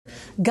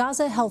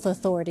Gaza health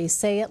authorities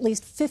say at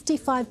least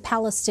 55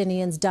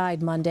 Palestinians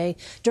died Monday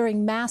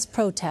during mass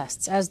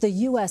protests as the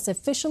U.S.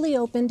 officially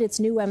opened its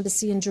new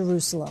embassy in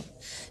Jerusalem.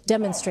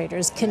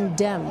 Demonstrators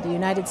condemned the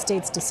United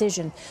States'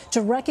 decision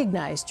to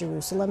recognize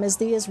Jerusalem as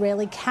the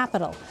Israeli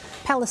capital.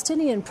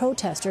 Palestinian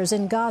protesters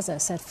in Gaza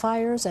set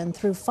fires and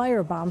threw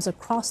firebombs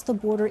across the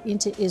border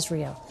into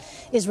Israel.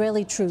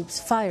 Israeli troops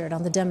fired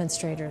on the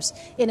demonstrators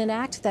in an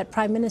act that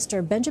Prime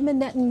Minister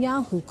Benjamin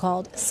Netanyahu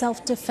called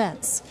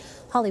self-defense.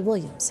 Holly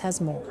Williams has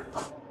more.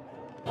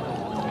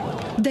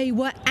 They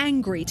were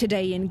angry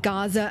today in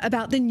Gaza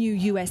about the new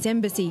US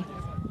embassy.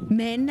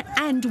 Men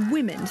and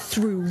women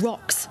threw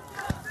rocks.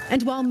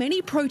 And while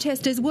many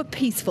protesters were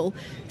peaceful,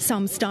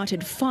 some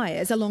started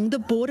fires along the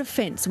border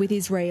fence with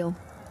Israel.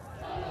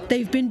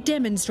 They've been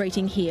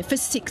demonstrating here for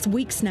 6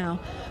 weeks now,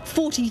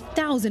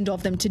 40,000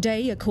 of them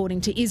today,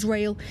 according to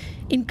Israel,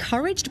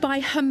 encouraged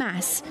by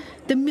Hamas,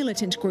 the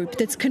militant group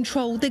that's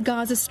controlled the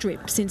Gaza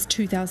Strip since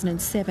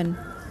 2007.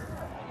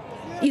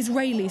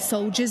 Israeli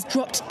soldiers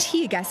dropped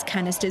tear gas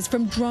canisters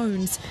from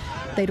drones.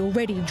 They'd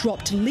already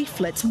dropped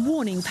leaflets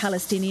warning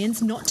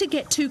Palestinians not to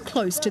get too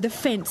close to the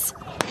fence.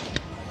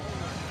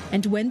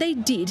 And when they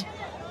did,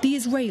 the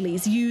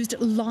Israelis used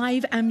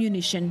live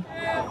ammunition.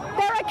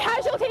 There are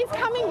casualties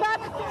coming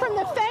back from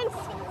the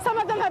fence. Some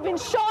of them have been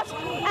shot,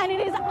 and it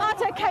is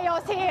utter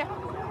chaos here.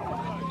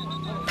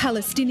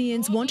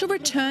 Palestinians want to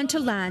return to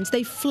lands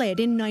they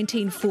fled in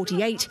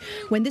 1948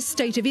 when the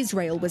State of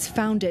Israel was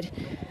founded.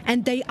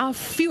 And they are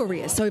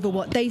furious over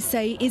what they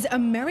say is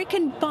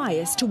American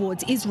bias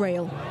towards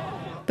Israel.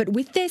 But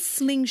with their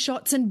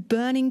slingshots and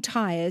burning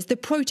tyres, the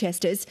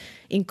protesters,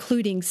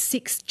 including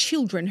 6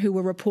 children who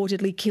were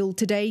reportedly killed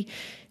today,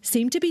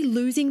 seem to be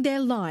losing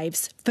their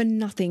lives for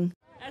nothing.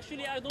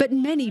 But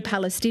many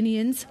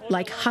Palestinians,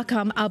 like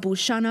Hakam Abu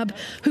Shanab,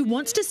 who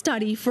wants to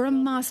study for a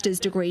master's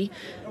degree,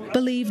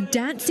 believe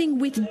dancing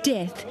with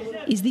death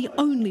is the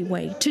only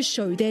way to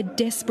show their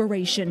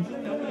desperation.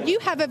 You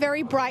have a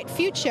very bright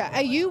future.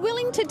 Are you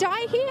willing to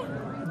die here?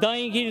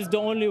 Dying here is the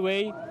only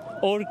way,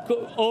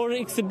 or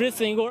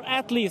expressing, or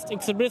at least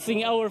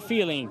expressing our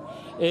feeling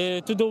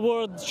to the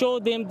world, show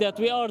them that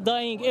we are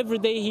dying every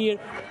day here.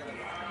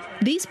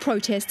 These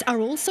protests are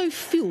also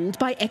fueled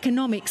by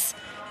economics.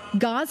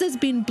 Gaza's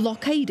been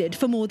blockaded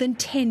for more than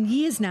 10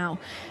 years now.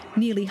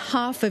 Nearly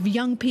half of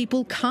young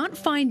people can't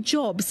find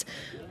jobs,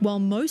 while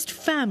most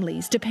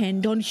families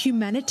depend on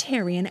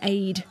humanitarian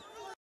aid.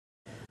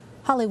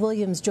 Holly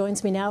Williams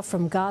joins me now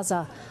from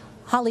Gaza.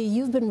 Holly,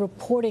 you've been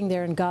reporting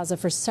there in Gaza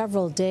for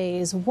several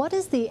days. What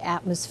is the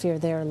atmosphere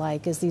there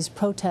like as these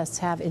protests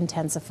have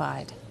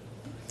intensified?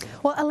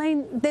 Well,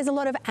 Elaine, there's a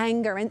lot of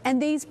anger,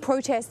 and these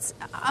protests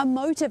are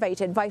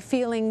motivated by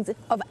feelings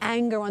of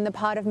anger on the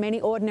part of many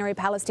ordinary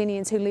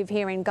Palestinians who live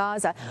here in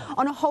Gaza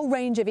on a whole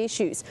range of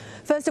issues.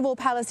 First of all,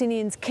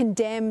 Palestinians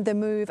condemn the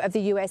move of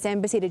the US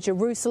embassy to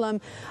Jerusalem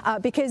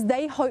because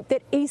they hope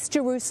that East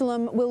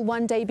Jerusalem will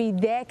one day be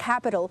their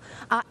capital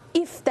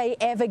if they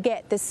ever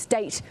get the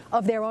state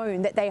of their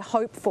own that they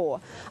hope for.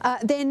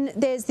 Then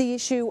there's the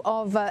issue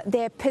of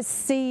their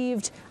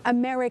perceived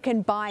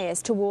American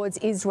bias towards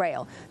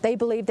Israel. They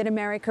believe that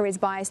America is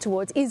biased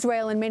towards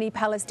Israel, and many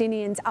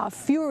Palestinians are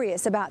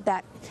furious about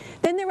that.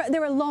 Then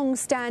there are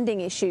long-standing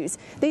issues.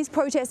 These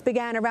protests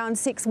began around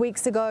 6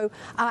 weeks ago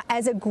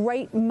as a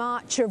great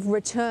march of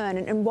return.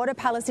 And what do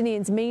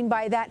Palestinians mean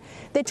by that?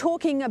 They're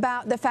talking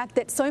about the fact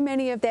that so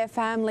many of their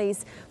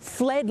families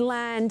fled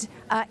land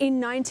in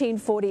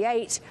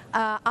 1948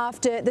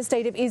 after the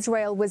State of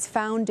Israel was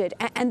founded,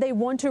 and they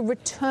want to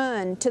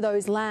return to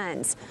those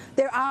lands.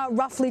 There are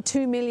roughly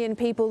 2 million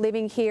people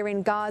living here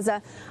in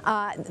Gaza,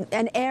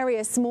 an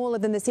area smaller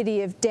than the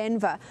city of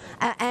Denver,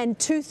 and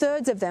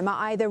 2/3 of them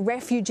are either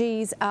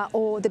refugees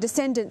or the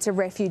descendants of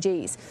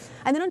refugees.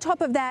 And then on top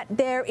of that,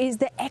 there is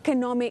the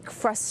economic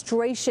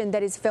frustration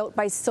that is felt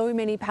by so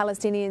many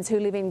Palestinians who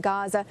live in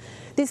Gaza.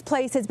 This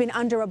place has been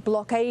under a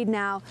blockade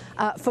now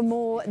for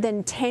more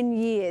than 10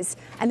 years,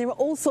 and there are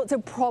all sorts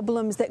of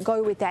problems that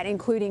go with that,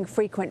 including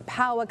frequent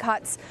power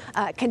cuts,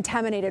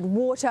 contaminated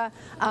water,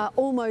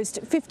 almost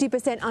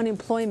 50%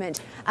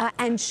 unemployment,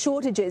 and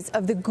shortages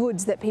of the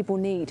goods that people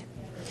need.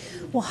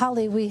 Well,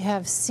 Holly, we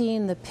have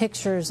seen the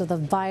pictures of the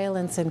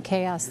violence and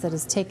chaos that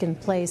has taken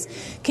place.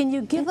 Can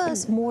you give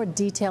us more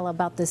detail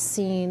about the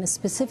scene,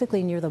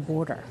 specifically near the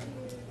border?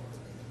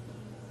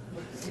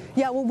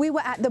 Yeah, well, we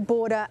were at the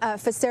border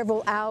for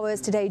several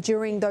hours today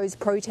during those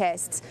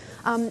protests,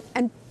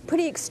 and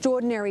pretty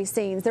extraordinary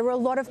scenes. There were a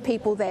lot of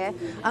people there.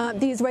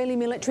 The Israeli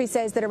military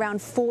says that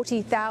around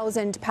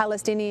 40,000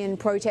 Palestinian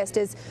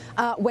protesters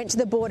went to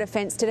the border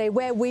fence today.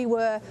 Where we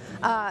were,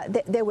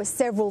 there were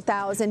several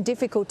thousand,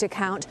 difficult to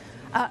count.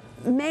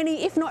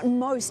 Many, if not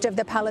most, of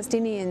the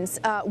Palestinians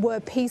were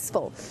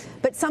peaceful,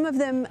 but some of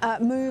them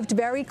moved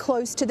very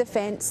close to the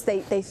fence.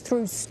 They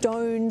threw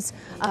stones,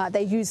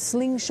 they used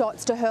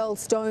slingshots to hurl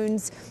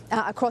stones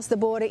across the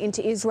border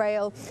into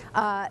Israel.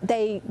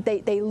 They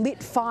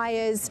lit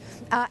fires,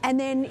 and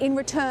then in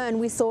return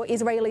we saw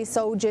Israeli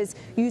soldiers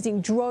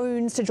using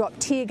drones to drop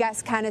tear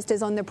gas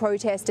canisters on the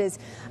protesters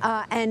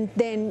and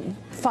then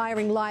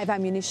firing live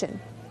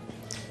ammunition.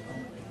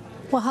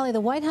 Well, Holly,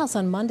 the White House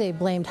on Monday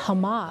blamed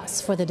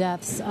Hamas for the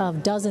deaths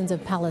of dozens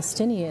of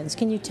Palestinians.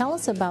 Can you tell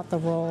us about the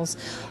roles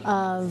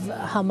of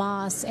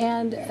Hamas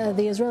and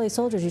the Israeli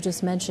soldiers you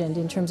just mentioned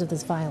in terms of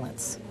this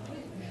violence?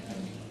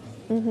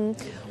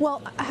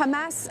 Well,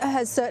 Hamas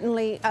has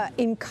certainly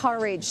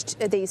encouraged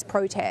these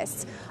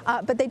protests,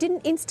 but they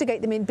didn't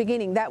instigate them in the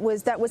beginning. That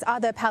was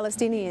other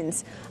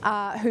Palestinians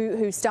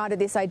who started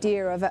this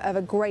idea of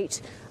a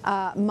great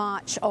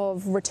march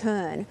of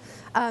return.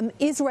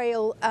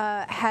 Israel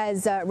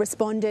has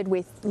responded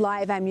with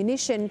live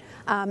ammunition,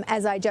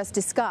 as I just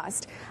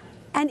discussed.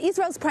 And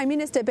Israel's Prime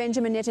Minister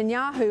Benjamin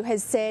Netanyahu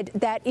has said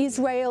that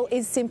Israel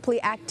is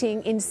simply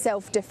acting in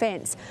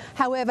self-defense.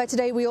 However,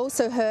 today we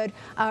also heard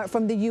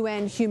from the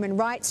UN Human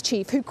Rights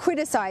Chief, who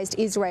criticised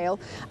Israel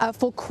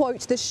for,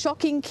 quote, the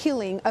shocking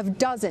killing of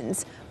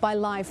dozens by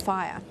live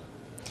fire.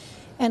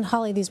 And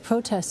Holly, these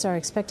protests are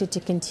expected to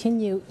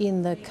continue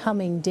in the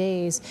coming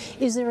days.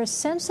 Is there a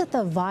sense that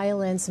the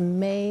violence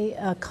may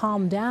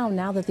calm down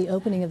now that the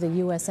opening of the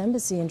U.S.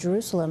 Embassy in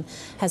Jerusalem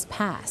has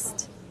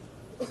passed?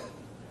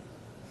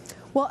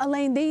 Well,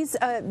 Elaine,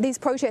 these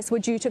protests were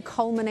due to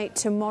culminate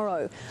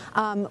tomorrow,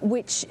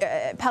 which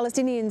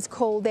Palestinians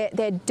call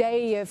their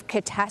day of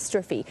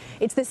catastrophe.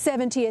 It's the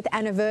 70th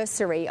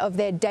anniversary of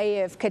their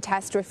day of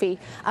catastrophe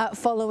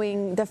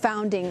following the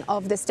founding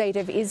of the State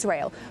of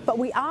Israel. But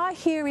we are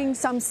hearing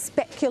some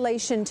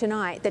speculation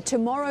tonight that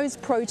tomorrow's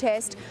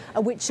protest,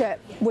 which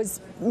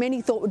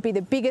many thought would be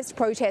the biggest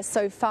protest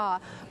so far,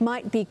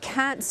 might be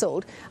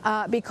cancelled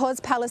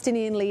because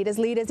Palestinian leaders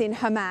in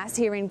Hamas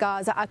here in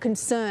Gaza are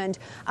concerned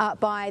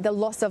by the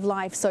loss of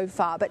life so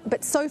far.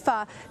 But so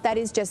far, that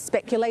is just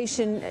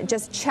speculation,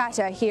 just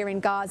chatter here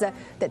in Gaza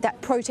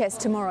that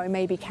protest tomorrow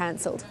may be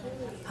cancelled.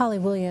 Holly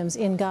Williams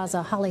in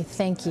Gaza. Holly,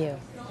 thank you.